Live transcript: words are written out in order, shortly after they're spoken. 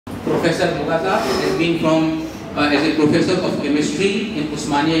Professor Mughata has been from as a professor of chemistry in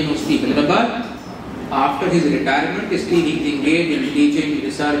Osmania University, Hyderabad. After his retirement, still he is engaged in teaching,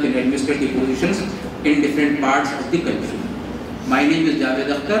 research and administrative positions in different parts of the country. My name is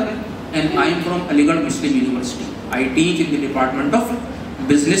Javed Akhtar and I am from Aligarh Muslim University. I teach in the Department of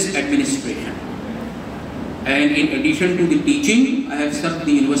Business Administration. And in addition to the teaching, I have served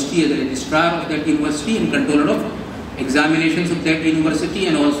the university as a registrar of that university and controller of examinations of that university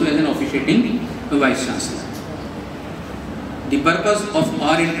and also as an officiating vice chancellor. The purpose of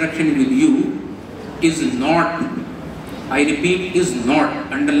our interaction with you is not, I repeat, is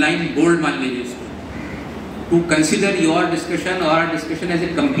not, underline bold मान लीजिए इसको, to consider your discussion or our discussion as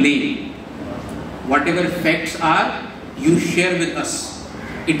a complaint. Whatever facts are, you share with us.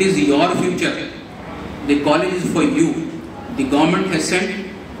 It is your future. The college is for you. The government has sent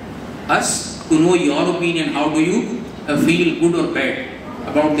us to know your opinion. How do you feel, good or bad,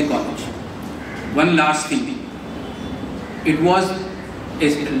 about the college? One last thing. It was a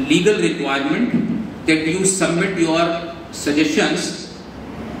legal requirement that you submit your suggestions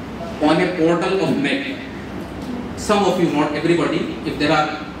on a portal of MEC. Some of you, not everybody. If there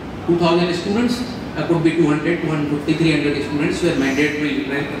are 2,000 students, could be 200, 250, 300 students who are mandatory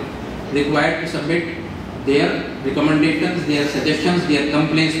required to submit their recommendations, their suggestions, their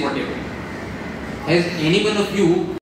complaints, whatever. Has any one of you